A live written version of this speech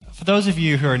those of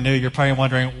you who are new, you're probably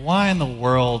wondering, why in the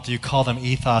world do you call them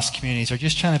ethos communities? Are you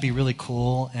just trying to be really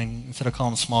cool, and instead of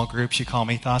calling them small groups, you call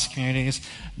them ethos communities?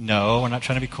 No, we're not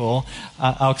trying to be cool.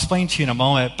 I'll explain to you in a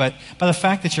moment, but by the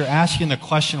fact that you're asking the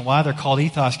question why they're called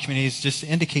ethos communities just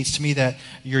indicates to me that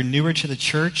you're newer to the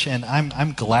church, and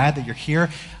I'm glad that you're here.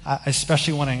 I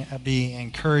especially want to be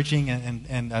encouraging,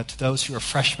 and to those who are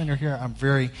freshmen who are here, I'm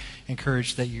very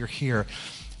encouraged that you're here.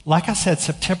 Like I said,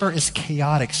 September is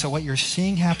chaotic, so what you're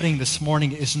seeing happening this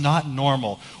morning is not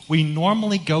normal. We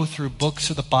normally go through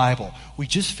books of the Bible. We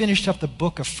just finished up the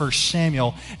book of 1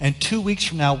 Samuel, and 2 weeks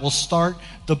from now, we'll start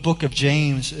the book of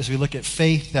James as we look at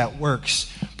faith that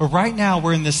works. But right now,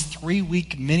 we're in this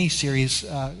 3-week mini-series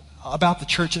about the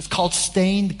church. It's called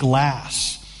Stained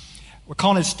Glass. We're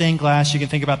calling it stained glass. You can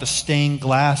think about the stained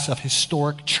glass of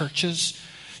historic churches.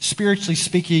 Spiritually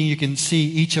speaking, you can see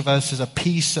each of us as a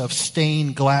piece of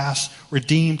stained glass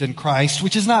redeemed in Christ,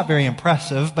 which is not very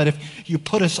impressive, but if you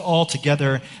put us all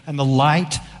together and the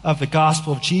light of the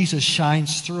gospel of Jesus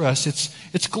shines through us,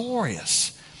 it's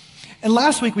glorious. And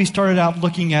last week we started out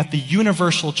looking at the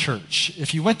universal church.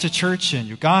 If you went to church in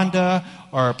Uganda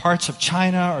or parts of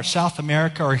China or South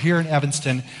America or here in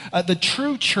Evanston, the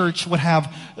true church would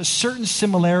have certain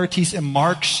similarities and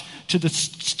marks to the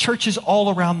churches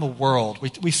all around the world.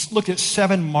 We looked at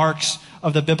 7 marks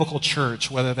of the biblical church,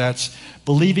 whether that's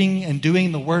believing and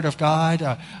doing the Word of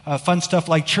God, fun stuff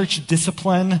like church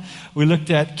discipline. We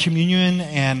looked at communion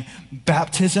and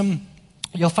baptism.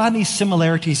 You'll find these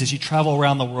similarities as you travel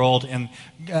around the world and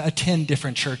attend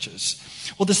different churches.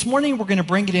 Well, this morning we're going to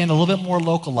bring it in a little bit more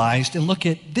localized and look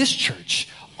at this church,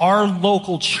 our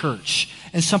local church,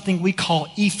 and something we call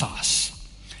ethos.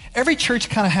 Every church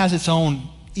kind of has its own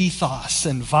ethos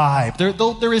and vibe.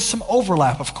 There is some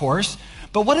overlap, of course,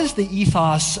 but what is the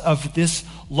ethos of this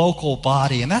local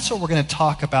body? And that's what we're going to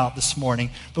talk about this morning.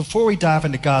 Before we dive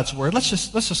into God's Word, let's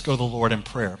just go to the Lord in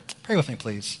prayer. Pray with me,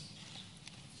 please.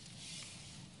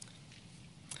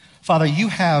 Father, you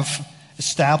have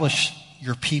established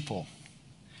your people.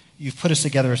 You've put us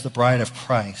together as the bride of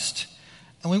Christ.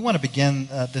 And we want to begin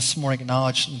this morning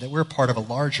acknowledging that we're part of a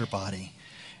larger body.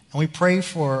 And we pray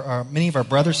for many of our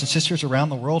brothers and sisters around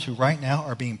the world who right now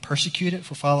are being persecuted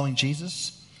for following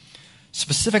Jesus.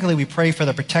 Specifically, we pray for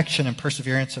the protection and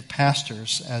perseverance of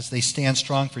pastors as they stand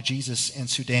strong for Jesus in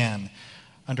Sudan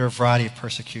under a variety of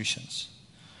persecutions.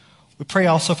 We pray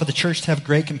also for the church to have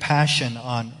great compassion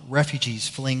on refugees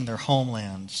fleeing their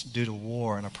homelands due to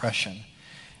war and oppression.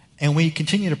 And we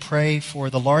continue to pray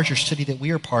for the larger city that we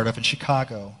are part of in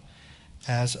Chicago,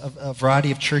 as a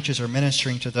variety of churches are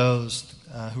ministering to those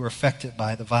who are affected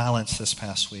by the violence this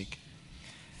past week.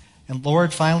 And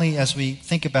Lord, finally, as we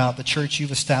think about the church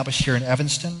you've established here in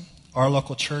Evanston, our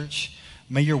local church,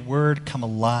 may your word come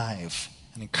alive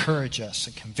and encourage us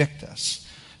and convict us,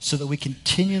 so that we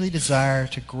continually desire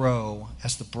to grow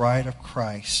as the bride of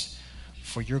Christ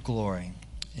for your glory.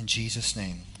 In Jesus'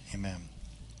 name, amen.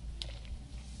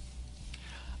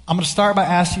 I'm going to start by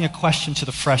asking a question to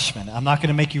the freshmen. I'm not going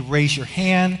to make you raise your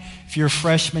hand. If you're a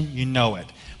freshman, you know it.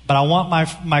 But I want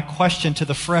my question to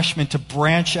the freshmen to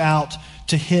branch out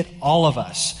to hit all of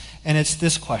us. And it's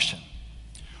this question.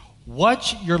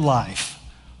 What's your life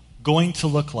going to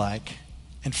look like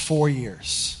in 4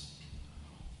 years?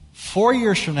 4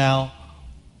 years from now,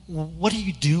 what are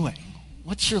you doing?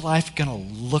 What's your life going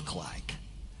to look like?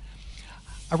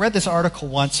 I read this article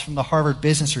once from the Harvard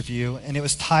Business Review, and it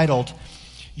was titled,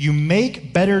 "You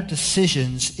Make Better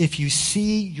Decisions If You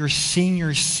See Your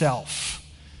Senior Self."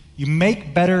 You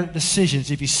make better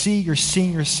decisions if you see your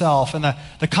senior self. And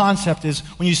the concept is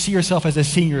when you see yourself as a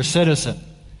senior citizen.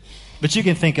 But you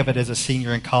can think of it as a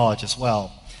senior in college as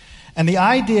well. And the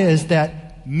idea is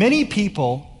that many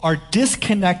people are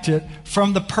disconnected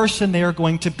from the person they are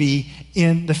going to be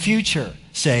in the future,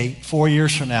 say 4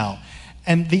 years from now.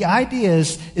 And the idea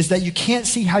is that you can't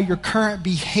see how your current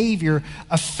behavior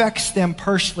affects them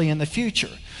personally in the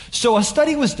future. So a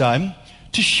study was done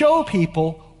to show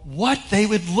people what they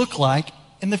would look like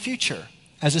in the future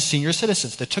as a senior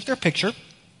citizens. They took their picture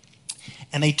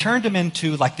and they turned them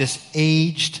into like this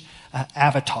aged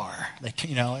avatar,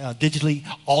 digitally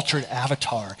altered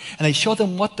avatar. And they showed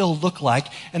them what they'll look like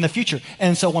in the future.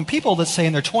 And so when people, let's say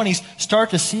in their 20s,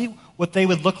 start to see what they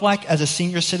would look like as a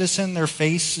senior citizen, their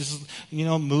face is,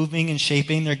 moving and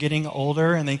shaping, they're getting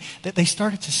older, and they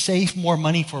started to save more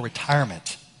money for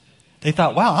retirement. They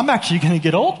thought, wow, I'm actually going to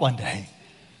get old one day.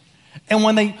 And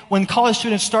when college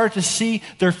students started to see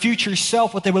their future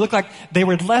self, what they would look like, they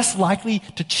were less likely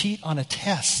to cheat on a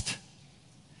test.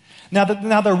 Now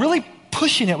they're really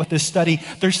pushing it with this study.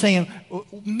 They're saying,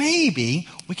 maybe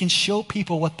we can show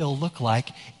people what they'll look like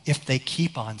if they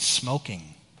keep on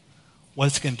smoking. what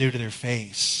it's going to do to their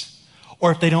face.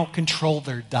 Or if they don't control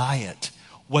their diet,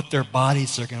 what their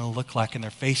bodies are going to look like and their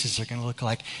faces are going to look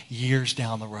like years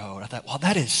down the road. I thought, wow,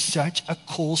 that is such a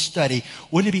cool study.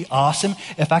 Wouldn't it be awesome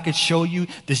if I could show you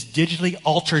this digitally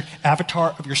altered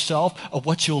avatar of yourself, of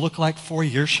what you'll look like 4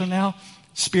 years from now?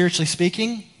 Spiritually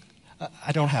speaking,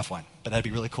 I don't have one, but that'd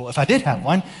be really cool if I did have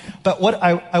one. But what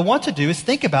I want to do is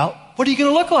think about, what are you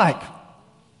going to look like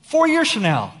 4 years from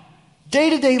now?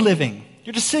 Day-to-day living,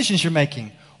 your decisions you're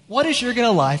making. What is your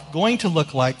life going to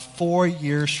look like 4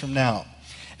 years from now?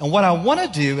 And what I want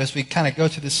to do as we kind of go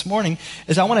through this morning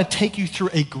is I want to take you through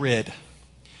a grid.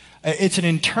 It's an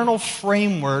internal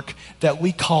framework that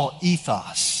we call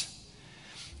ethos.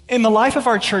 In the life of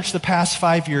our church the past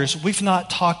 5 years, we've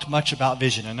not talked much about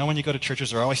vision. I know when you go to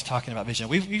churches, they're always talking about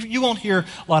vision. You won't hear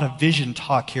a lot of vision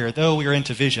talk here, though we are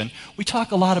into vision. We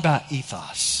talk a lot about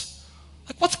ethos.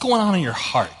 Like, what's going on in your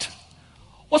heart?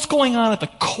 What's going on at the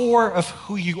core of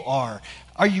who you are?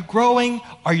 Are you growing?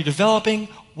 Are you developing?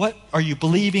 What are you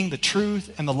believing, the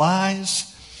truth and the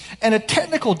lies? And a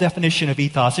technical definition of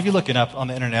ethos, if you look it up on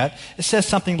the internet, it says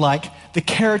something like the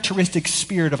characteristic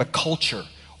spirit of a culture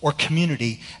or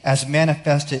community as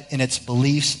manifested in its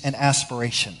beliefs and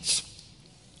aspirations.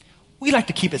 We like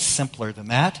to keep it simpler than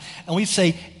that, and we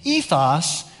say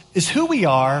ethos is who we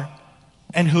are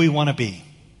and who we want to be.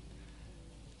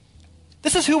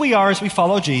 This is who we are as we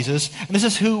follow Jesus, and this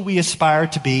is who we aspire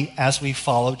to be as we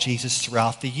follow Jesus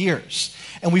throughout the years.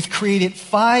 And we've created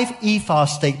 5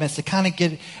 ethos statements to kind of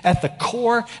get at the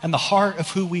core and the heart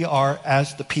of who we are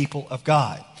as the people of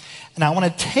God. And I want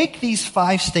to take these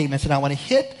 5 statements and I want to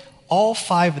hit all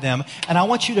 5 of them, and I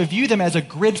want you to view them as a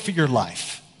grid for your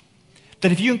life.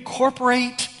 That if you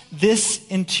incorporate this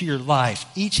into your life,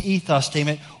 each ethos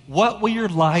statement, what will your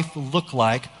life look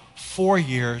like 4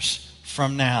 years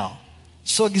from now?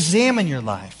 So examine your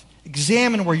life.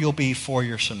 Examine where you'll be 4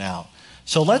 years from now.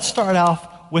 So let's start off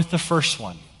with the first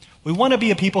one. We want to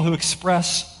be a people who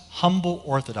express humble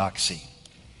orthodoxy,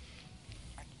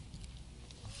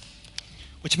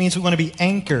 which means we want to be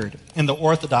anchored in the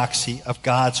orthodoxy of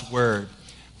God's word,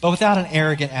 but without an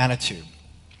arrogant attitude.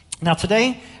 Now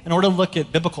today, in order to look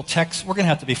at biblical texts, we're going to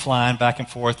have to be flying back and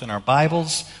forth in our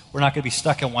Bibles. We're not going to be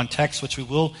stuck in one text, which we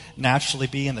will naturally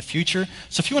be in the future.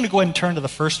 So if you want to go ahead and turn to the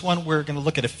first one, we're going to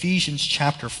look at Ephesians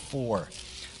chapter 4.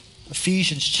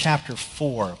 Ephesians chapter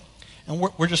 4. And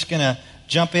we're just going to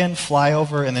jump in, fly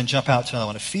over, and then jump out to another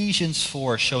one. Ephesians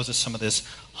 4 shows us some of this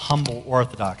humble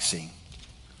orthodoxy.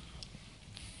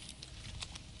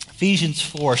 Ephesians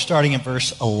 4, starting in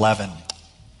verse 11.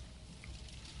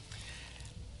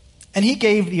 And he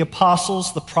gave the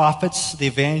apostles, the prophets, the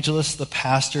evangelists, the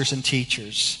pastors, and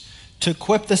teachers to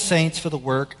equip the saints for the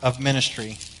work of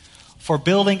ministry, for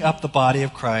building up the body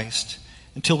of Christ,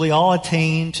 until we all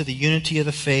attain to the unity of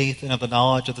the faith and of the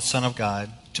knowledge of the Son of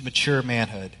God, to mature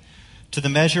manhood, to the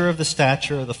measure of the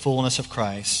stature of the fullness of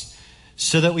Christ,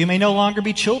 so that we may no longer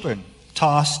be children,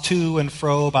 tossed to and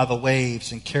fro by the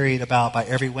waves and carried about by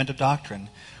every wind of doctrine,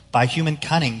 by human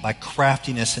cunning, by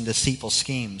craftiness and deceitful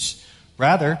schemes.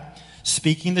 Rather,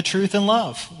 speaking the truth in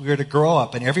love, we are to grow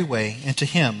up in every way into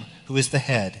him who is the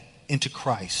head, into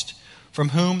Christ, from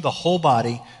whom the whole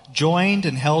body, joined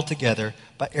and held together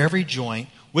by every joint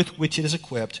with which it is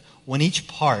equipped, when each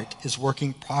part is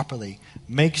working properly,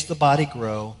 makes the body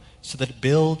grow so that it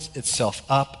builds itself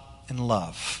up in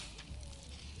love.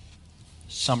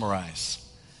 Summarize.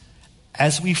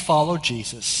 As we follow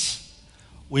Jesus,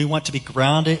 we want to be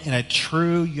grounded in a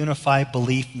true unified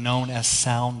belief known as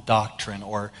sound doctrine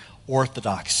or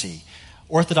orthodoxy.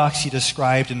 Orthodoxy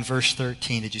described in verse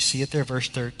 13. Did you see it there? Verse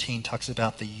 13 talks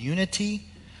about the unity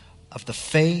of the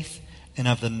faith and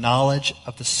of the knowledge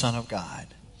of the Son of God.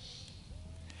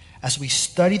 As we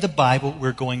study the Bible,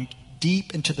 we're going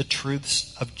deep into the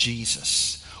truths of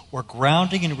Jesus. We're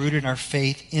grounding and rooted in our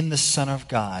faith in the Son of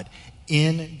God,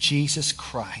 in Jesus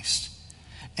Christ.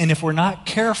 And if we're not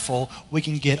careful, we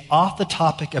can get off the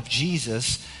topic of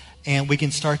Jesus and we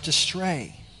can start to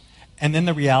stray. And then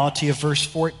the reality of verse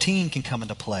 14 can come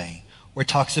into play, where it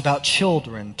talks about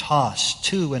children tossed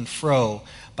to and fro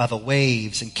by the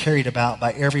waves and carried about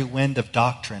by every wind of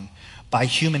doctrine, by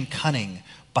human cunning,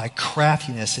 by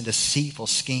craftiness and deceitful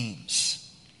schemes.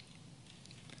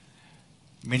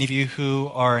 Many of you who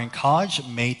are in college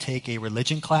may take a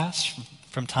religion class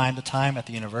from time to time at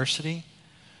the university.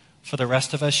 For the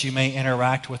rest of us, you may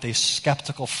interact with a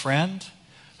skeptical friend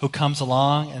who comes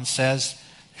along and says,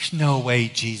 there's no way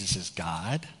Jesus is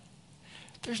God.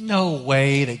 There's no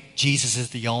way that Jesus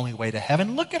is the only way to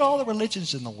heaven. Look at all the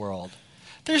religions in the world.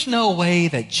 There's no way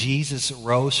that Jesus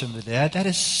rose from the dead. That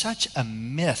is such a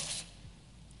myth.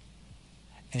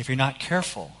 And if you're not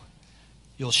careful,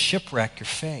 you'll shipwreck your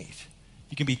faith.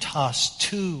 You can be tossed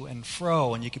to and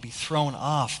fro, and you can be thrown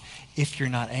off if you're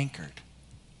not anchored.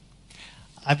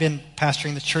 I've been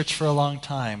pastoring the church for a long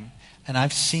time, and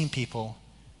I've seen people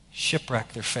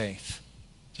shipwreck their faith,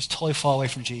 just totally fall away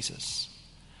from Jesus.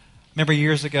 Remember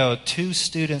years ago, 2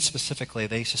 students specifically,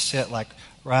 they used to sit like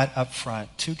right up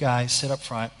front. 2 guys sit up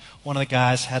front. One of the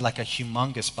guys had like a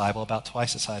humongous Bible, about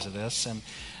twice the size of this, and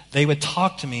they would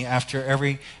talk to me after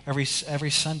every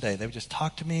Sunday. They would just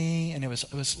talk to me, and it was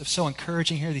so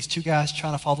encouraging here. These 2 guys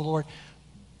trying to follow the Lord.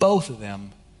 Both of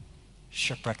them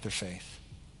shipwrecked their faith.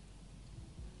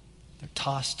 They're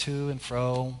tossed to and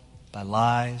fro by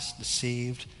lies,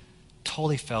 deceived,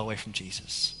 totally fell away from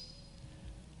Jesus.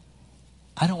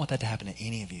 I don't want that to happen to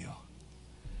any of you.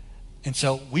 And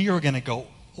so we are going to go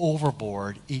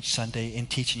overboard each Sunday in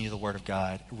teaching you the Word of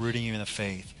God, rooting you in the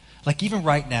faith. Like even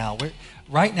right now,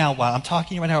 while I'm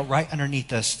talking right now, right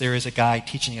underneath us, there is a guy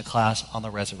teaching a class on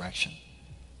the resurrection.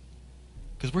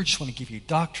 Because we just want to give you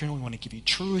doctrine, we want to give you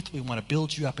truth, we want to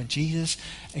build you up in Jesus,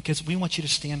 and because we want you to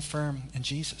stand firm in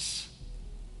Jesus.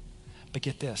 But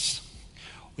get this,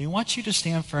 we want you to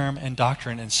stand firm in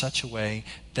doctrine in such a way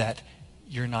that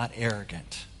you're not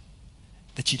arrogant,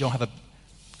 that you don't have a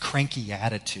cranky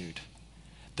attitude,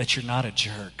 that you're not a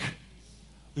jerk.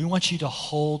 We want you to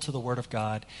hold to the Word of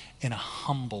God in a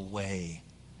humble way.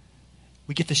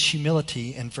 We get this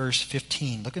humility in verse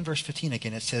 15. Look in verse 15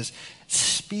 again. It says,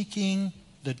 speaking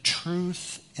the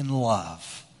truth in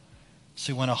love.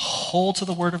 So we want to hold to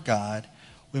the Word of God.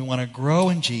 We want to grow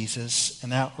in Jesus,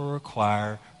 and that will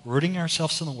require rooting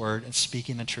ourselves in the Word and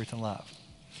speaking the truth in love.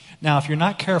 Now, if you're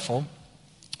not careful,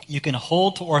 you can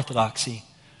hold to orthodoxy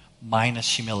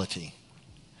minus humility.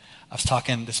 I was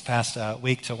talking this past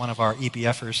week to one of our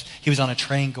EBFers. He was on a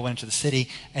train going into the city,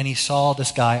 and he saw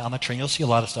this guy on the train. You'll see a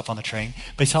lot of stuff on the train,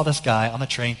 but he saw this guy on the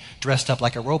train dressed up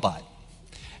like a robot.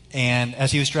 And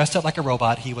as he was dressed up like a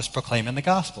robot, he was proclaiming the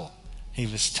gospel. He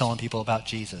was telling people about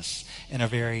Jesus in a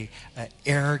very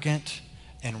arrogant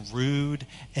and rude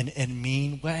and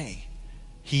mean way.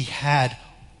 He had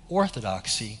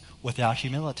orthodoxy without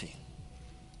humility.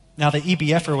 Now, the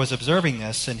EBFer was observing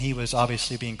this, and he was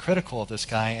obviously being critical of this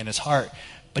guy in his heart.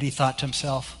 But he thought to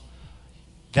himself,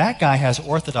 that guy has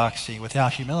orthodoxy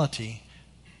without humility,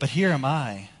 but here am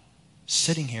I,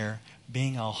 sitting here,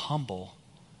 being all humble,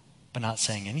 but not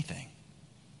saying anything.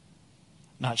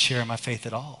 Not sharing my faith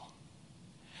at all.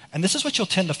 And this is what you'll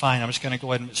tend to find. I'm just going to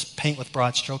go ahead and paint with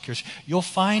broad stroke here. You'll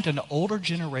find an older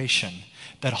generation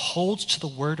that holds to the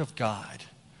Word of God.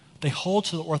 They hold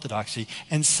to the orthodoxy,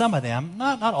 and some of them,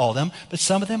 not all of them, but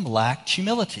some of them lacked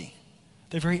humility.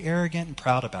 They're very arrogant and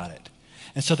proud about it.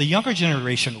 And so the younger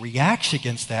generation reacts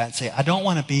against that and say, I don't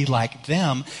want to be like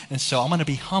them, and so I'm going to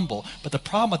be humble. But the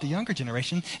problem with the younger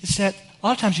generation is that a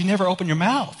lot of times you never open your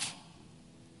mouth.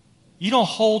 You don't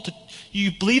hold to,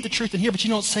 you believe the truth in here, but you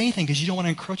don't say anything because you don't want to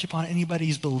encroach upon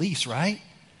anybody's beliefs, right?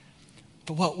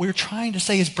 But what we're trying to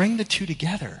say is bring the two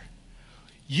together.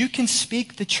 You can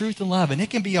speak the truth in love, and it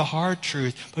can be a hard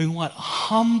truth, but we want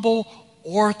humble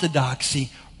orthodoxy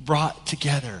brought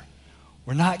together.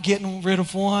 We're not getting rid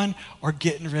of one or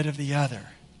getting rid of the other.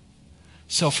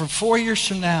 So for 4 years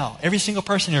from now, every single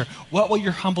person here, what will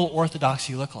your humble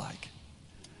orthodoxy look like?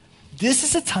 This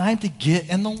is a time to get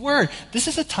in the Word. This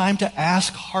is a time to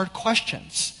ask hard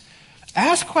questions.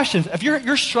 Ask questions. If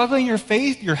you're struggling in your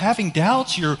faith, you're having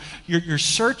doubts, you're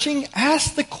searching,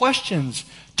 ask the questions.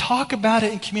 Talk about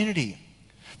it in community.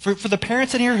 For the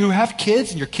parents in here who have kids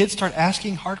and your kids start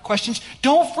asking hard questions,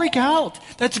 don't freak out.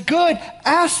 That's good.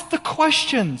 Ask the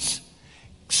questions.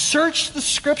 Search the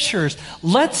scriptures.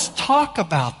 Let's talk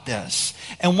about this.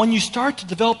 And when you start to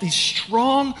develop these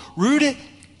strong, rooted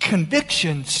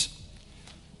convictions,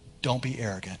 don't be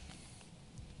arrogant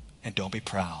and don't be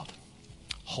proud.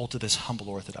 Hold to this humble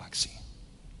orthodoxy.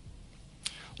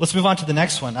 Let's move on to the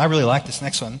next one. I really like this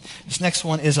next one. This next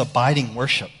one is abiding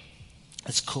worship.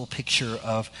 This cool picture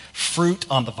of fruit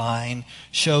on the vine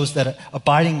shows that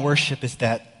abiding worship is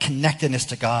that connectedness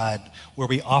to God where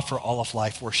we offer all of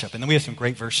life worship. And then we have some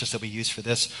great verses that we use for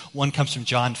this. One comes from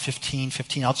John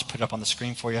 15:15. I'll just put it up on the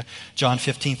screen for you. John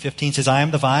 15:15 says, I am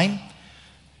the vine,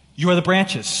 you are the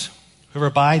branches. Whoever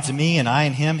abides in me and I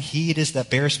in him, he it is that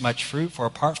bears much fruit, for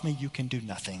apart from me you can do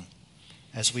nothing.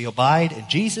 As we abide in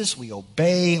Jesus, we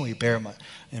obey and we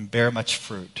bear much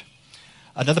fruit.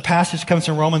 Another passage comes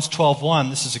from Romans 12:1.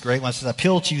 This is a great one. It says, I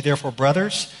appeal to you, therefore,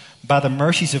 brothers, by the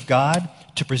mercies of God,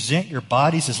 to present your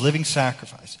bodies as living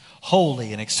sacrifice,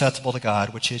 holy and acceptable to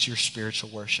God, which is your spiritual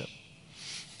worship.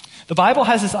 The Bible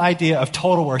has this idea of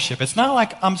total worship. It's not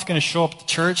like I'm just going to show up to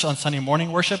church on Sunday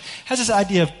morning worship. It has this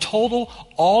idea of total,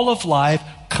 all of life,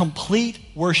 complete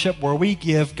worship where we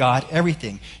give God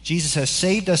everything. Jesus has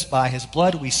saved us by his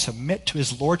blood. We submit to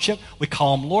his lordship. We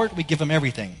call him Lord. We give him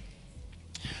everything.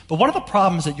 But one of the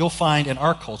problems that you'll find in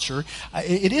our culture,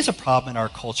 it is a problem in our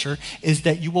culture, is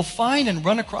that you will find and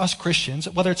run across Christians,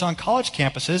 whether it's on college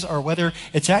campuses or whether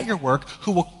it's at your work,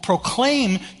 who will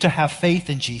proclaim to have faith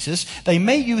in Jesus. They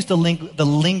may use the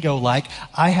lingo like,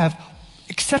 I have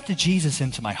accepted Jesus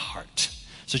into my heart.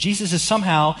 So Jesus is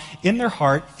somehow in their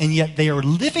heart, and yet they are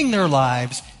living their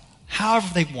lives however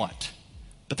they want.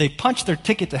 But they punch their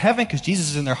ticket to heaven because Jesus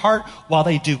is in their heart while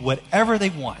they do whatever they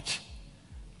want.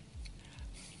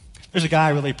 There's a guy I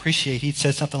really appreciate. He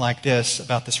said something like this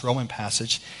about this Roman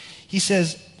passage. He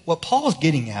says, what Paul is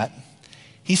getting at,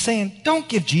 he's saying, don't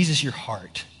give Jesus your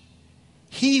heart.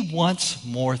 He wants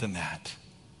more than that.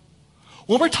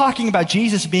 When we're talking about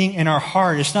Jesus being in our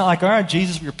heart, it's not like, all right,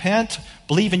 Jesus, we repent,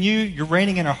 believe in you, you're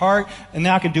reigning in our heart, and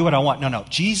now I can do what I want. No.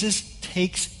 Jesus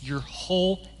takes your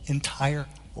whole entire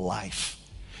life.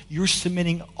 You're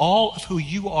submitting all of who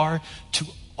you are to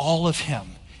all of him.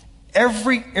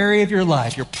 Every area of your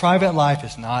life, your private life,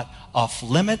 is not off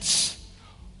limits.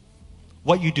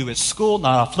 What you do at school,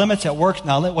 not off limits. At work,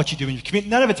 not what you do in your community,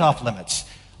 none of it's off limits.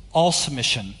 All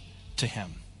submission to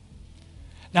him.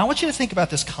 Now, I want you to think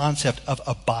about this concept of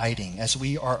abiding as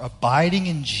we are abiding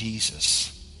in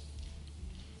Jesus.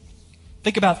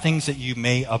 Think about things that you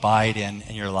may abide in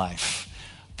your life.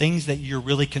 Things that you're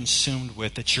really consumed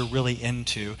with, that you're really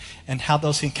into, and how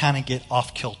those can kind of get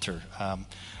off kilter.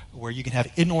 Where you can have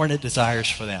inordinate desires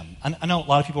for them. I know a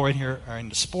lot of people right here are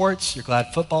into sports. You're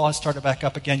glad football has started back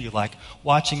up again. You like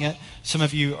watching it. Some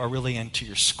of you are really into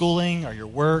your schooling or your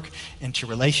work, into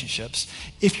relationships.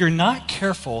 If you're not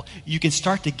careful, you can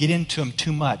start to get into them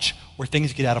too much where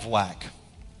things get out of whack.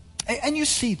 And you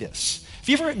see this. Have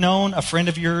you ever known a friend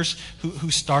of yours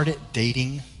who started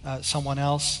dating someone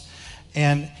else?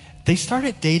 And they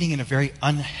started dating in a very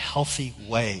unhealthy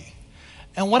way.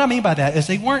 And what I mean by that is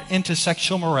they weren't into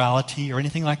sexual morality or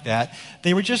anything like that.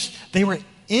 They were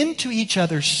into each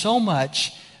other so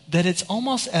much that it's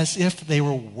almost as if they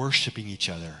were worshiping each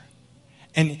other.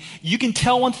 And you can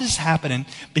tell when this is happening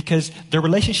because their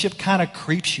relationship kind of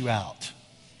creeps you out.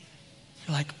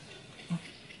 You're like,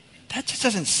 that just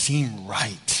doesn't seem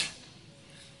right.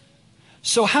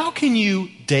 So how can you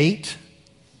date,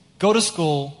 go to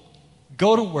school,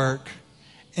 go to work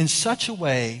in such a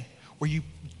way where you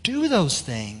do those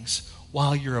things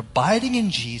while you're abiding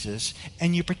in Jesus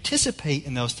and you participate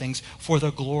in those things for the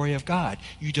glory of God?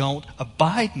 You don't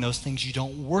abide in those things. You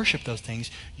don't worship those things.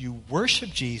 You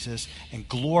worship Jesus and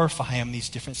glorify him in these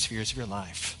different spheres of your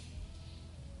life.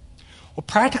 Well,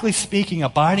 practically speaking,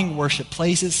 abiding worship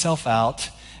plays itself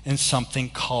out in something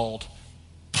called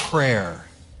prayer.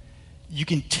 You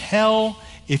can tell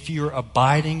if you're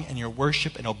abiding in your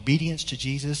worship and obedience to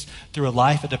Jesus through a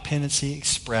life of dependency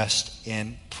expressed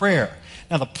in prayer.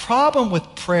 Now, the problem with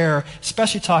prayer,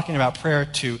 especially talking about prayer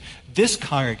to this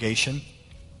congregation,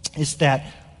 is that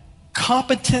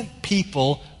competent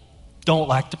people don't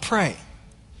like to pray.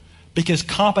 Because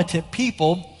competent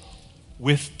people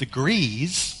with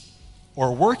degrees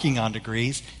or working on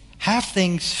degrees have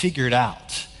things figured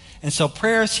out. And so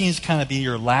prayer seems to kind of be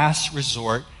your last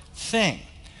resort thing.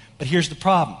 But here's the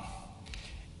problem.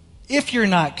 If you're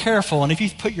not careful and if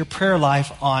you put your prayer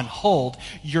life on hold,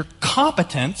 your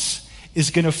competence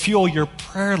is going to fuel your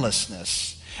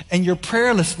prayerlessness. And your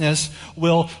prayerlessness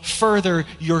will further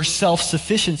your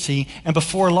self-sufficiency. And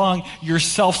before long, your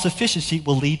self-sufficiency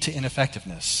will lead to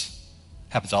ineffectiveness.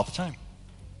 Happens all the time.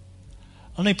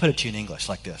 Let me put it to you in English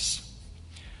like this.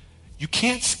 You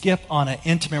can't skip on an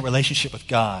intimate relationship with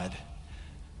God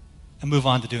and move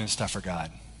on to doing stuff for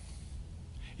God.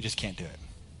 You just can't do it.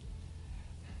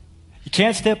 You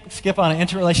can't skip on an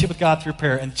intimate relationship with God through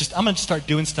prayer and I'm going to start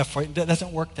doing stuff for you. That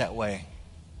doesn't work that way.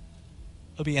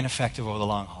 It'll be ineffective over the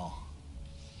long haul.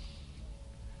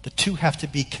 The two have to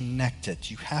be connected.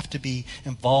 You have to be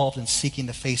involved in seeking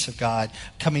the face of God,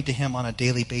 coming to him on a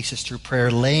daily basis through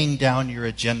prayer, laying down your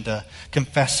agenda,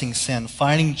 confessing sin,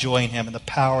 finding joy in him and the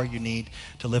power you need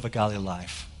to live a godly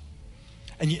life.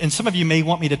 And some of you may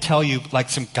want me to tell you like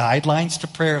some guidelines to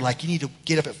prayer, like you need to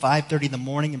get up at 5:30 in the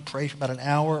morning and pray for about an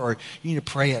hour, or you need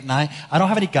to pray at night. I don't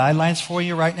have any guidelines for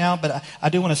you right now, but I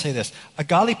do want to say this. A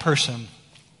godly person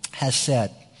has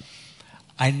said,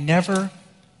 I never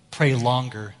pray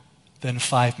longer than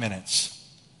 5 minutes.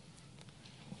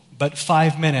 But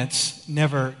 5 minutes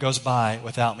never goes by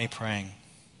without me praying.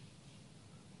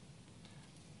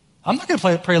 I'm not going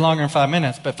to pray longer than 5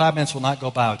 minutes, but 5 minutes will not go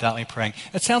by without me praying.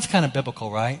 It sounds kind of biblical,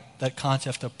 right? That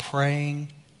concept of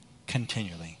praying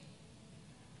continually.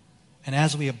 And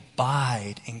as we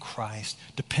abide in Christ,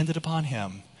 dependent upon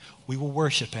Him, we will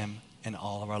worship Him in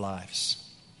all of our lives.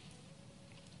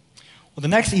 Well, the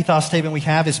next ethos statement we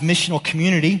have is missional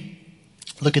community.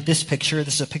 Look at this picture.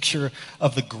 This is a picture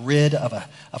of the grid of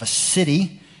a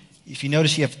city. If you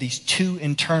notice, you have these two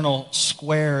internal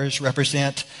squares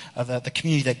represent the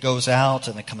community that goes out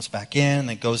and then comes back in,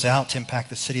 then goes out to impact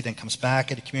the city, then comes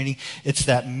back at the community. It's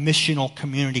that missional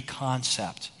community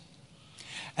concept.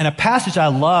 And a passage I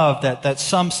love that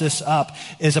sums this up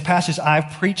is a passage I've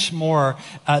preached more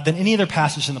than any other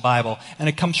passage in the Bible, and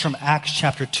it comes from Acts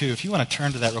chapter 2. If you want to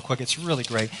turn to that real quick, it's really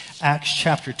great. Acts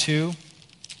chapter 2,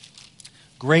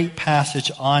 great passage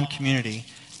on community.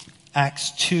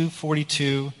 Acts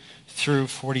 2:42 through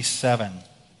 47.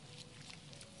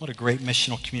 What a great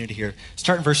missional community here.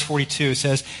 Start in verse 42. It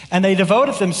says, "And they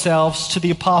devoted themselves to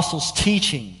the apostles'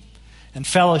 teaching and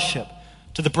fellowship,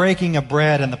 to the breaking of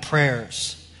bread and the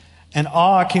prayers. And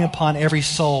awe came upon every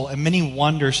soul, and many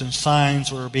wonders and signs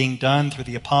were being done through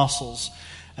the apostles.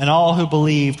 And all who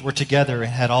believed were together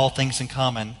and had all things in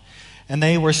common. And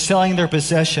they were selling their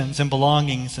possessions and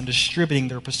belongings and distributing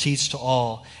their proceeds to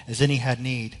all, as any had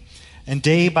need. And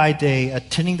day by day,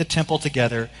 attending the temple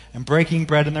together and breaking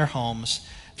bread in their homes,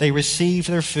 they received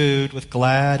their food with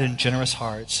glad and generous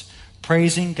hearts,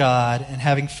 praising God and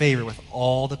having favor with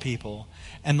all the people.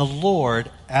 And the Lord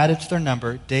added to their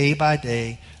number day by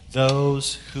day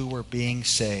those who were being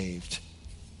saved."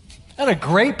 Isn't that a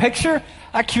great picture?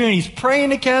 Our community's praying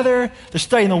together. They're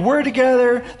studying the Word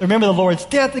together. They remember the Lord's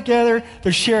death together.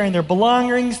 They're sharing their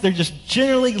belongings. They're just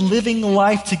generally living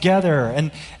life together.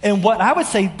 And what I would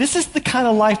say, this is the kind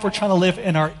of life we're trying to live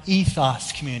in our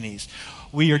ethos communities.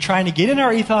 We are trying to get in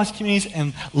our ethos communities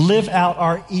and live out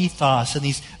our ethos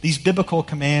and these biblical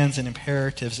commands and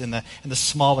imperatives in the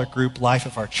smaller group life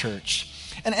of our church.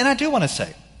 And I do want to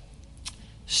say,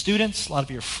 students, a lot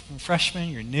of you are freshmen,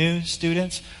 you're new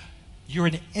students, you're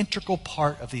an integral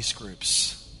part of these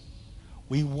groups.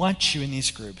 We want you in these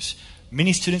groups.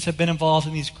 Many students have been involved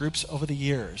in these groups over the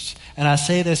years. And I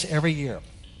say this every year.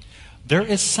 There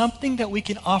is something that we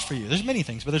can offer you. There's many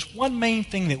things, but there's one main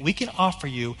thing that we can offer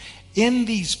you in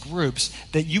these groups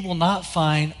that you will not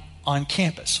find on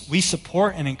campus. We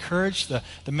support and encourage the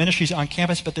ministries on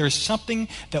campus, but there is something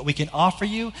that we can offer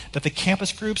you that the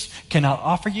campus groups cannot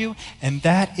offer you, and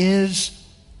that is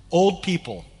old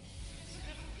people.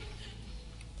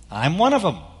 I'm one of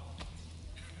them.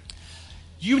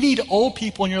 You need old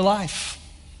people in your life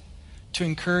to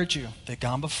encourage you. They've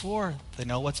gone before. They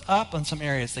know what's up in some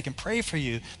areas. They can pray for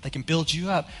you. They can build you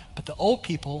up. But the old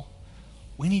people,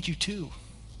 we need you too.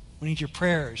 We need your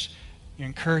prayers, your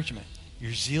encouragement,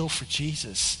 your zeal for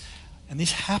Jesus. And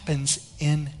this happens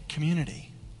in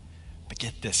community. But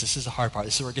get this. This is the hard part.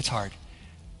 This is where it gets hard.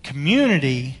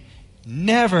 Community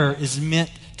never is meant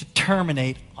to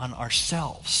terminate on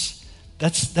ourselves.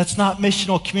 That's not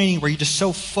missional community where you just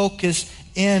so focus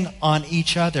in on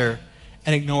each other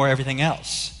and ignore everything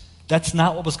else. That's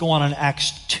not what was going on in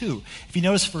Acts 2. If you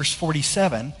notice verse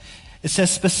 47, it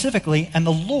says specifically, "And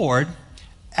the Lord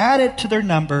added to their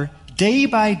number day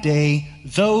by day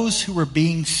those who were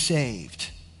being saved."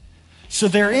 So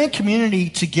they're in community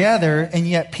together, and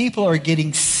yet people are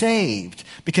getting saved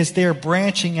because they're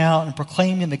branching out and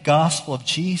proclaiming the gospel of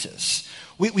Jesus.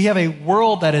 We have a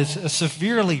world that is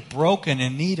severely broken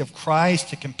in need of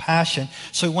Christ and compassion.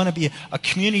 So we want to be a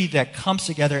community that comes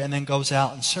together and then goes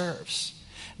out and serves.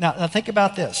 Now think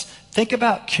about this. Think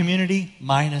about community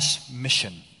minus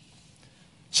mission.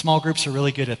 Small groups are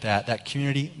really good at that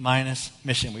community minus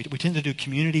mission. We tend to do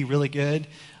community really good,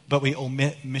 but we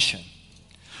omit mission.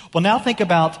 Well, now think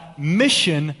about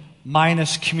mission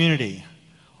minus community.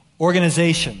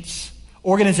 Organizations.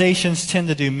 Organizations tend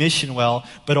to do mission well,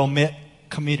 but omit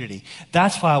community.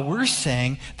 That's why we're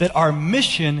saying that our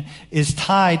mission is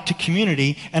tied to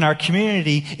community, and our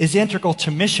community is integral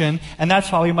to mission, and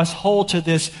that's why we must hold to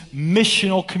this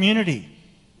missional community.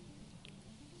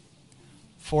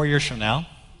 4 years from now,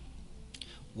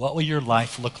 what will your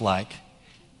life look like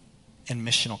in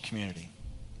missional community?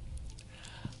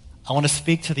 I want to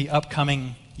speak to the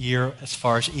upcoming year as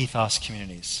far as ethos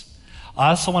communities.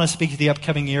 I also want to speak to the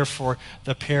upcoming year for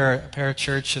the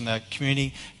Parachurch and the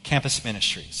community campus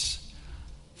ministries.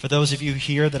 For those of you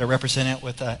here that are represented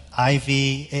with IV,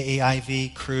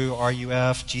 AAIV, Cru,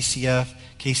 RUF, GCF,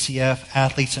 KCF,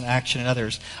 Athletes in Action, and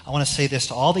others, I want to say this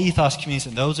to all the ethos communities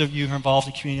and those of you who are involved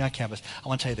in community on campus. I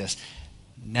want to tell you this.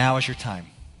 Now is your time.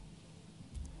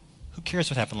 Who cares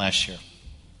what happened last year?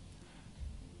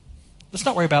 Let's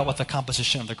not worry about what the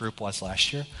composition of the group was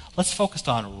last year. Let's focus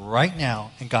on right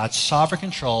now in God's sovereign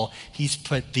control. He's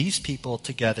put these people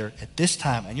together at this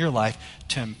time in your life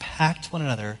to impact one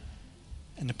another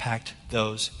and impact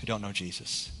those who don't know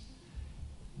Jesus.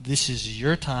 This is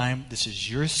your time. This is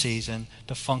your season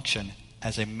to function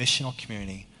as a missional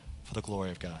community for the glory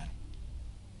of God.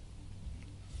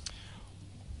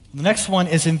 The next one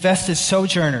is invested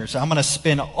sojourners. I'm going to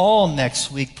spend all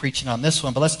next week preaching on this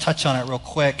one, but let's touch on it real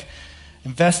quick.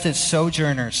 Invested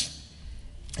sojourners.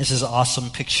 This is an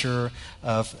awesome picture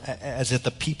of as if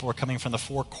the people were coming from the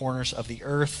four corners of the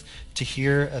earth to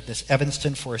here at this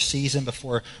Evanston for a season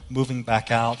before moving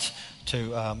back out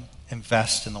to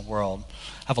invest in the world.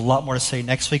 I have a lot more to say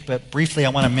next week, but briefly I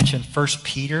want to mention 1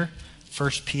 Peter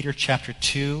chapter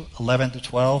 2, 11 to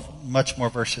 12. Much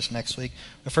more verses next week.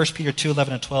 But 1 Peter 2,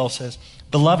 11 to 12 says,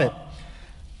 "Beloved,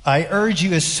 I urge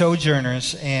you as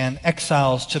sojourners and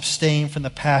exiles to abstain from the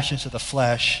passions of the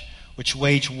flesh, which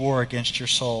wage war against your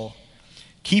soul.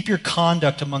 Keep your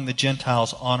conduct among the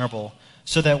Gentiles honorable,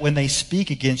 so that when they speak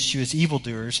against you as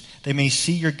evildoers, they may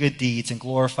see your good deeds and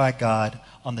glorify God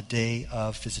on the day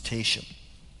of visitation."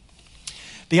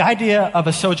 The idea of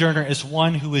a sojourner is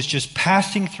one who is just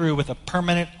passing through with a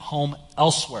permanent home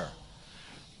elsewhere.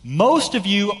 Most of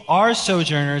you are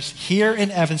sojourners here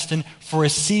in Evanston for a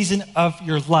season of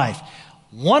your life.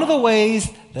 One of the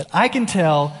ways that I can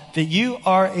tell that you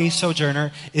are a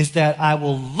sojourner is that I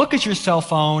will look at your cell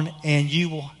phone and you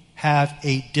will have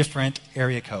a different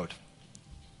area code.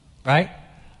 Right?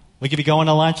 We could be going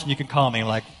to lunch and you can call me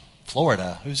like,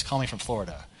 Florida. Who's calling me from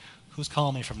Florida? Who's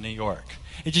calling me from New York?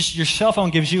 It just, your cell phone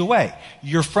gives you away.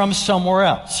 You're from somewhere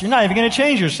else. You're not even going to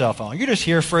change your cell phone. You're just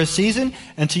here for a season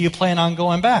until you plan on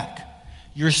going back.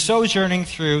 You're sojourning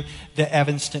through the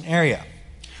Evanston area.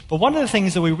 But one of the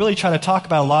things that we really try to talk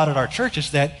about a lot at our church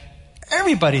is that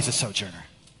everybody's a sojourner.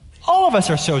 All of us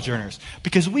are sojourners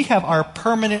because we have our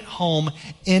permanent home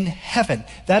in heaven.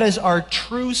 That is our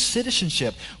true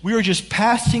citizenship. We are just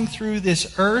passing through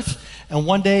this earth, and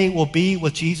one day we'll be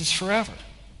with Jesus forever.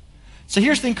 So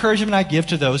here's the encouragement I give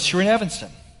to those who are in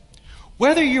Evanston.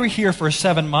 Whether you're here for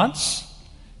 7 months,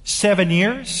 7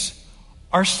 years,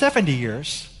 or 70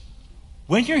 years,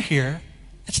 when you're here,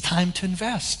 it's time to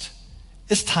invest.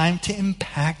 It's time to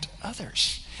impact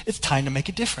others. It's time to make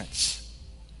a difference.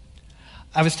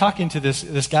 I was talking to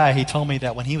this guy. He told me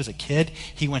that when he was a kid,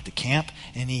 he went to camp,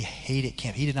 and he hated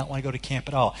camp. He did not want to go to camp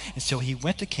at all. And so he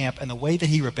went to camp, and the way that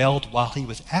he rebelled while he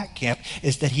was at camp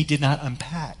is that he did not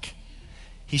unpack.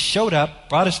 He showed up,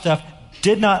 brought his stuff,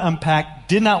 did not unpack,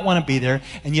 did not want to be there,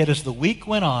 and yet as the week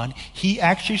went on, he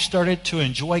actually started to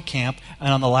enjoy camp,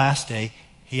 and on the last day,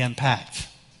 he unpacked.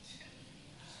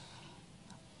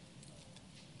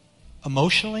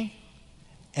 Emotionally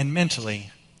and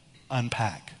mentally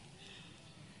unpack.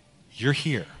 You're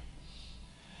here.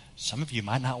 Some of you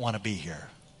might not want to be here.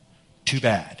 Too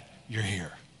bad. You're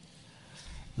here.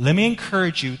 Let me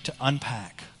encourage you to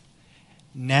unpack.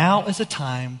 Now is the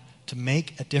time to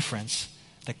make a difference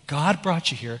that God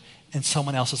brought you here in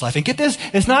someone else's life. And get this,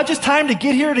 it's not just time to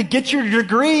get here to get your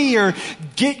degree or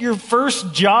get your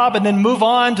first job and then move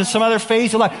on to some other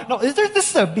phase of life. No, this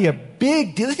is going to be a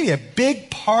big deal. This is going to be a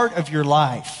big part of your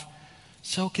life.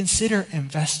 So consider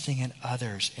investing in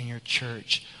others, in your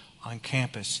church, on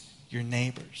campus, your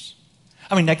neighbors.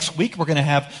 I mean, next week we're going to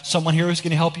have someone here who's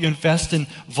going to help you invest in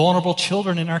vulnerable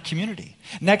children in our community.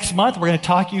 Next month we're going to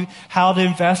talk to you how to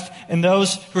invest in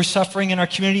those who are suffering in our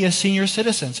community as senior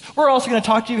citizens. We're also going to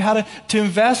talk to you how to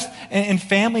invest in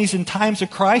families in times of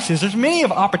crisis. There's many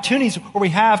of opportunities where we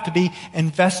have to be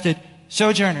invested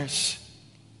sojourners.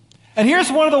 And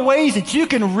here's one of the ways that you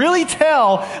can really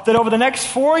tell that over the next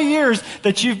 4 years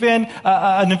that you've been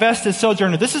an invested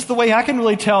sojourner. This is the way I can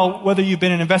really tell whether you've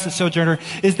been an invested sojourner,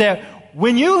 is that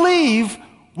when you leave,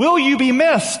 will you be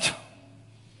missed?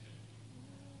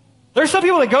 There's some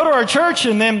people that go to our church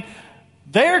and then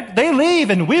they leave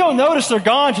and we don't notice they're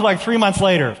gone until like 3 months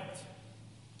later.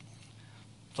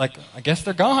 It's like, I guess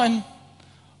they're gone.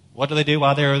 What do they do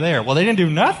while they were there? Well, they didn't do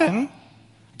nothing.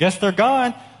 I guess they're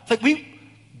gone. It's like,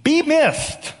 be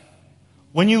missed.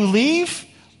 When you leave,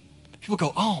 people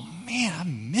go, oh man, I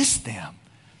missed them.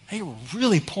 They were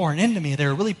really pouring into me. They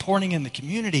were really pouring in the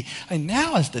community. And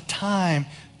now is the time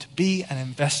to be an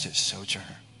invested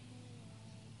sojourner.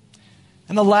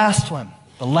 And the last one,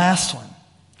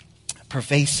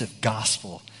 pervasive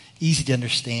gospel. Easy to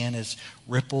understand as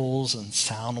ripples and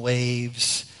sound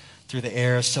waves through the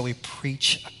air. So we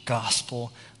preach a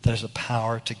gospel that has the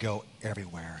power to go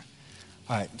everywhere.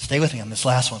 All right, stay with me on this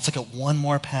last one. Let's look at one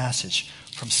more passage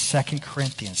from 2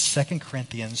 Corinthians. 2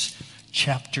 Corinthians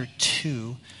chapter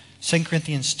 2, 2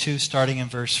 Corinthians 2, starting in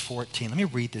verse 14. Let me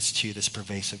read this to you, this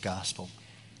pervasive gospel.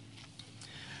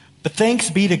 But thanks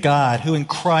be to God, who in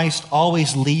Christ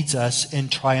always leads us in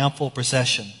triumphal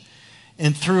procession,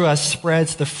 and through us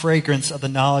spreads the fragrance of the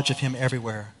knowledge of him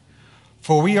everywhere.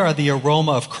 For we are the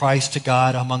aroma of Christ to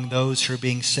God among those who are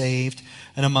being saved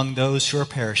and among those who are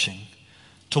perishing.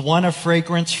 To one a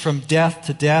fragrance from death,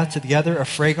 to the other a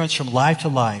fragrance from life to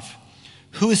life.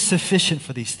 Who is sufficient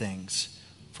for these things?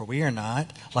 For we are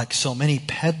not like so many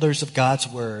peddlers of God's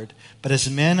word, but as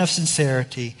men of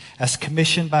sincerity, as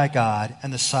commissioned by God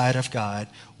and the sight of God,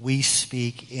 we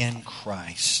speak in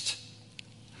Christ.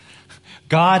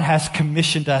 God has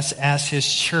commissioned us as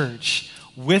his church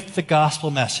with the gospel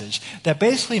message. That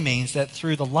basically means that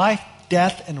through the life,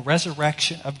 death, and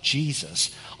resurrection of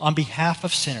Jesus on behalf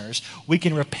of sinners, we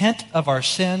can repent of our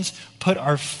sins, put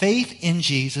our faith in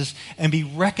Jesus, and be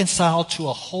reconciled to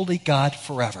a holy God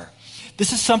forever.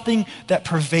 This is something that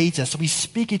pervades us. We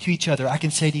speak it to each other. I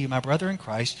can say to you, my brother in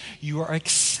Christ, you are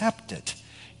accepted.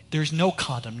 There's no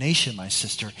condemnation, my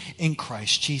sister, in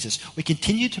Christ Jesus. We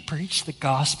continue to preach the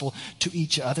gospel to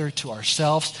each other, to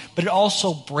ourselves, but it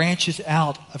also branches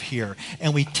out of here.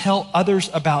 And we tell others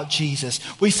about Jesus.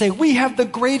 We say, we have the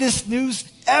greatest news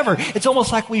ever. It's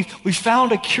almost like we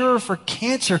found a cure for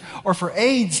cancer or for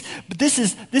AIDS. But this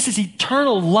is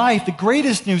eternal life, the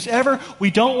greatest news ever.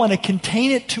 We don't want to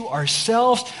contain it to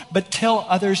ourselves, but tell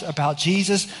others about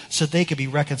Jesus so they can be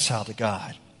reconciled to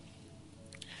God.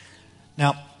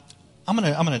 Now, I'm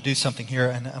gonna do something here,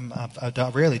 and I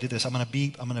rarely do this. I'm gonna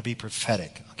be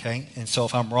prophetic, okay? And so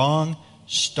if I'm wrong,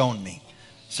 stone me.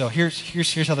 So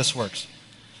here's how this works.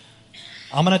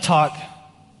 I'm gonna talk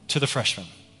to the freshmen.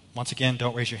 Once again,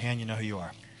 don't raise your hand. You know who you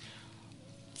are.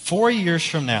 4 years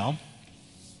from now,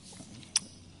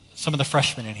 some of the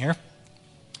freshmen in here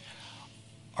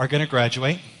are going to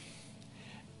graduate,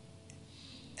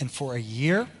 and for a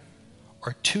year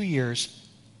or 2 years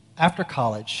after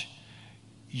college,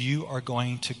 you are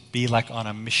going to be like on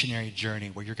a missionary journey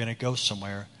where you're going to go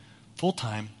somewhere full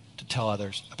time to tell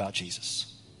others about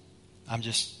Jesus. I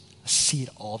see it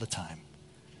all the time.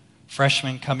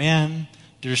 Freshmen come in,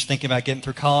 they're just thinking about getting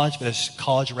through college, but as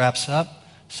college wraps up,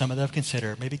 some of them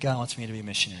consider, maybe God wants me to be a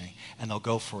missionary. And they'll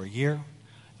go for a year,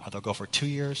 or they'll go for 2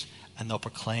 years, and they'll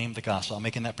proclaim the gospel. I'm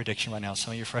making that prediction right now.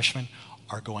 Some of you freshmen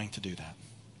are going to do that.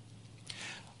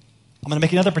 I'm going to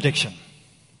make another prediction.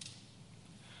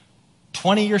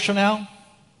 20 years from now,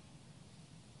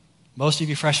 most of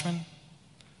you freshmen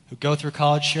who go through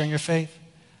college sharing your faith,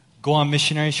 go on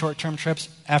missionary short-term trips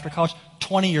after college,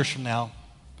 20 years from now,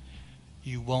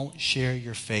 you won't share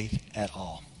your faith at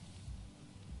all.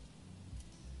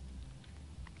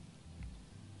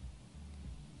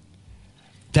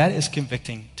 That is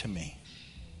convicting to me.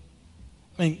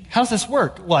 I mean, how does this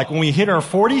work? Like when we hit our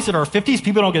 40s and our 50s,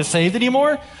 people don't get saved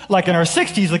anymore? Like in our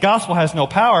 60s, the gospel has no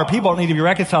power. People don't need to be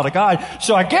reconciled to God.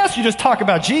 So I guess you just talk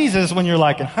about Jesus when you're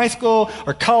like in high school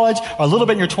or college or a little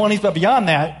bit in your 20s, but beyond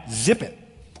that, zip it.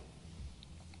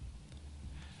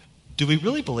 Do we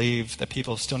really believe that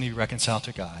people still need to be reconciled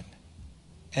to God?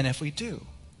 And if we do,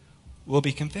 we'll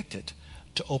be convicted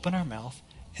to open our mouth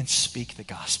and speak the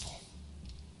gospel.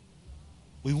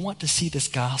 We want to see this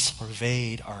gospel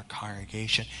pervade our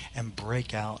congregation and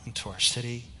break out into our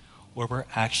city where we're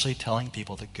actually telling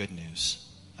people the good news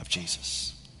of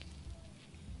Jesus.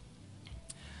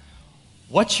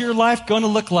 What's your life going to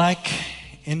look like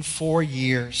in 4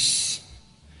 years?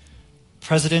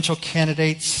 Presidential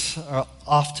candidates are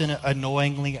often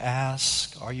annoyingly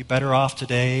asked, are you better off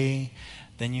today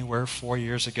than you were 4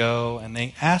 years ago? And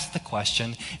they ask the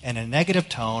question in a negative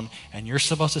tone, and you're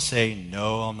supposed to say,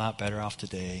 no, I'm not better off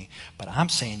today. But I'm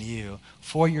saying to you,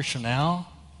 4 years from now,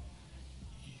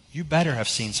 you better have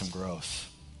seen some growth.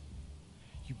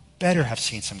 You better have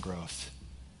seen some growth.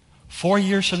 4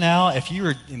 years from now, if you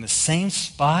are in the same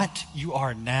spot you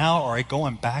are now or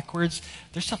going backwards,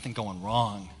 there's something going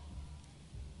wrong.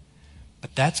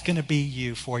 But that's going to be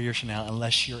you 4 years from now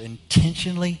unless you're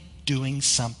intentionally doing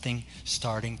something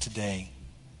starting today.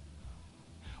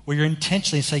 Where you're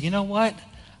intentionally saying, you know what?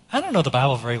 I don't know the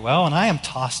Bible very well, and I am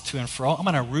tossed to and fro. I'm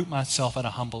going to root myself in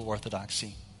a humble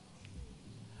orthodoxy.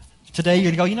 Today you're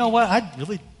going to go, you know what? I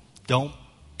really don't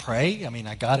pray. I mean,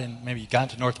 maybe you got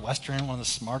into Northwestern, one of the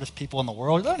smartest people in the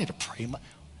world. You don't need to pray. You're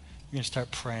going to start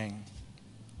praying.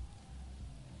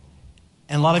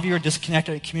 And a lot of you are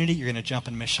disconnected at community. You're going to jump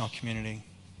in missional community.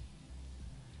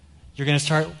 You're going to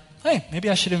start, hey, maybe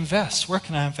I should invest. Where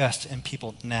can I invest in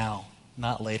people now,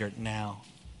 not later, now?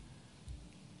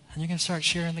 And you're going to start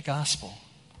sharing the gospel.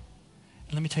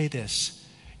 And let me tell you this,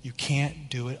 you can't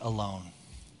do it alone.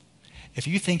 If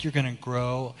you think you're going to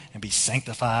grow and be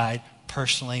sanctified,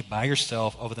 personally, by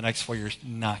yourself, over the next 4 years,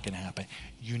 not going to happen.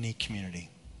 You need community.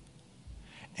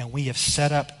 And we have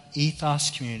set up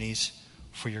ethos communities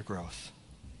for your growth.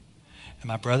 And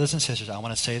my brothers and sisters, I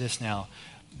want to say this now.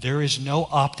 There is no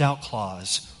opt-out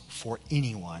clause for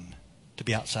anyone to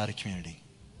be outside a community.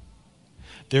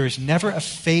 There is never a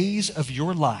phase of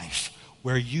your life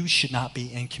where you should not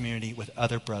be in community with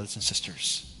other brothers and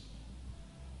sisters.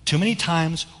 Too many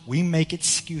times we make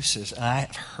excuses, and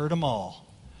I've heard them all.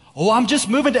 Oh, I'm just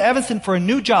moving to Evanston for a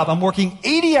new job. I'm working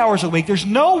 80 hours a week. There's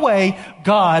no way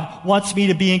God wants me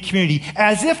to be in community.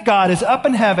 As if God is up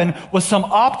in heaven with some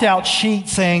opt-out sheet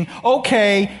saying,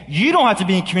 okay, you don't have to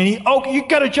be in community. Oh, you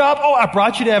got a job? Oh, I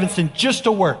brought you to Evanston just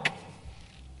to work.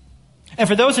 And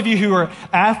for those of you who are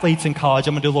athletes in college,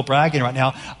 I'm going to do a little bragging right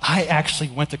now. I actually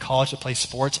went to college to play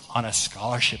sports on a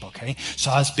scholarship, okay?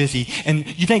 So I was busy. And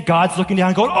you think God's looking down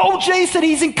and going, oh, Jason,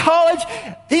 he's in college.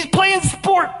 He's playing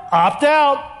sport. Opt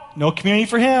out. No community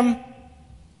for him.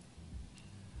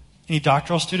 Any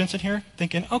doctoral students in here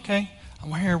thinking, okay,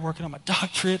 I'm here working on my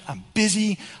doctorate. I'm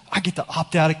busy. I get to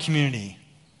opt out of community.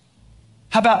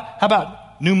 How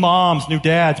about new moms, new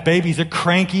dads, babies? They're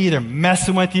cranky. They're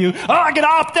messing with you. Oh, I get to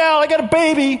opt out. I got a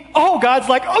baby. Oh, God's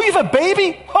like, oh, you have a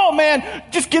baby? Oh, man,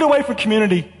 just get away from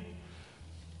community.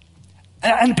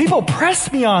 And people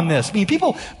press me on this. I mean,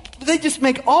 people, they just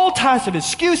make all types of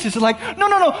excuses. They're like, no,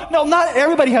 not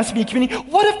everybody has to be in community.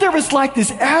 What if there was like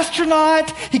this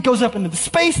astronaut? He goes up into the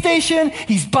space station.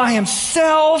 He's by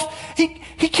himself. He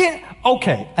can't.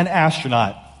 Okay, an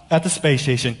astronaut at the space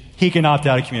station, he can opt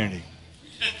out of community.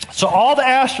 So all the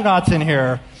astronauts in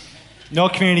here, no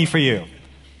community for you.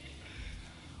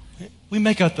 We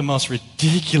make up the most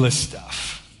ridiculous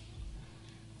stuff.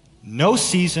 No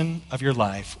season of your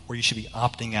life where you should be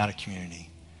opting out of community.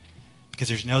 Because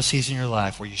there's no season in your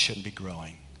life where you shouldn't be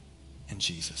growing in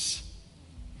Jesus.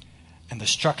 And the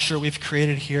structure we've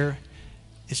created here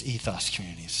is ethos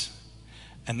communities.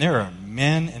 And there are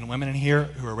men and women in here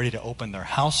who are ready to open their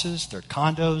houses, their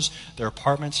condos, their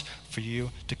apartments for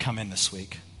you to come in this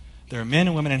week. There are men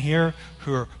and women in here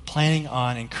who are planning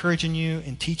on encouraging you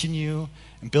and teaching you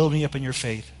and building you up in your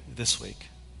faith this week.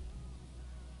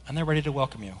 And they're ready to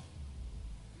welcome you.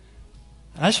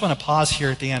 And I just want to pause here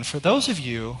at the end. For those of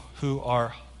you who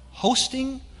are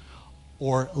hosting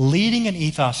or leading an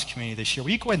ethos community this year,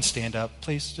 will you go ahead and stand up,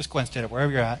 please? Just go ahead and stand up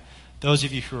wherever you're at. Those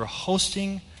of you who are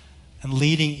hosting and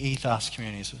leading ethos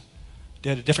communities.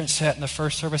 Did a different set in the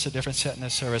first service, a different set in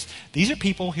this service. These are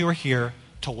people who are here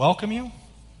to welcome you,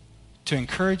 to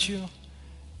encourage you,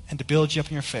 and to build you up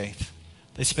in your faith.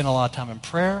 They spend a lot of time in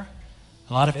prayer,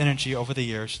 a lot of energy over the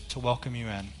years to welcome you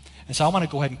in. And so I want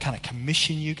to go ahead and kind of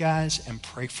commission you guys and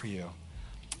pray for you.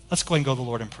 Let's go ahead and go to the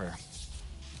Lord in prayer.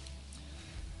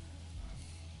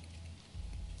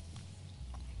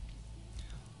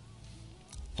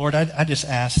 Lord, I just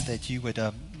ask that you would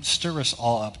stir us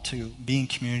all up to be in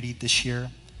community this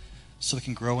year so we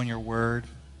can grow in your word.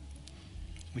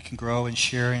 We can grow in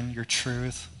sharing your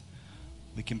truth.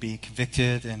 We can be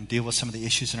convicted and deal with some of the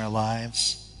issues in our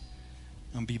lives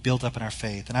and be built up in our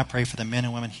faith. And I pray for the men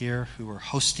and women here who are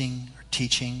hosting or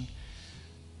teaching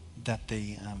that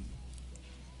the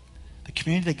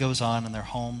community that goes on in their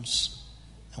homes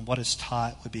and what is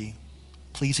taught would be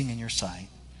pleasing in your sight.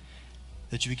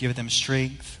 That you would give them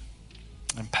strength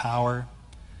and power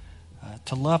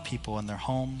to love people in their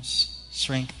homes,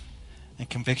 strength and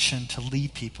conviction to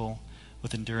lead people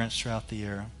with endurance throughout the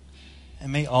year.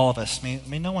 And may all of us,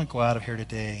 may no one go out of here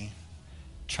today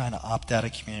trying to opt out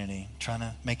of community, trying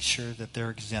to make sure that they're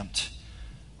exempt.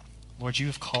 Lord, you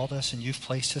have called us and you've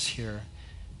placed us here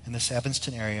in this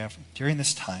Evanston area during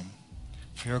this time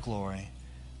for your glory.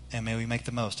 And may we make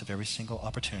the most of every single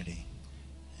opportunity.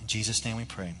 In Jesus' name we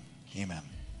pray. Amen.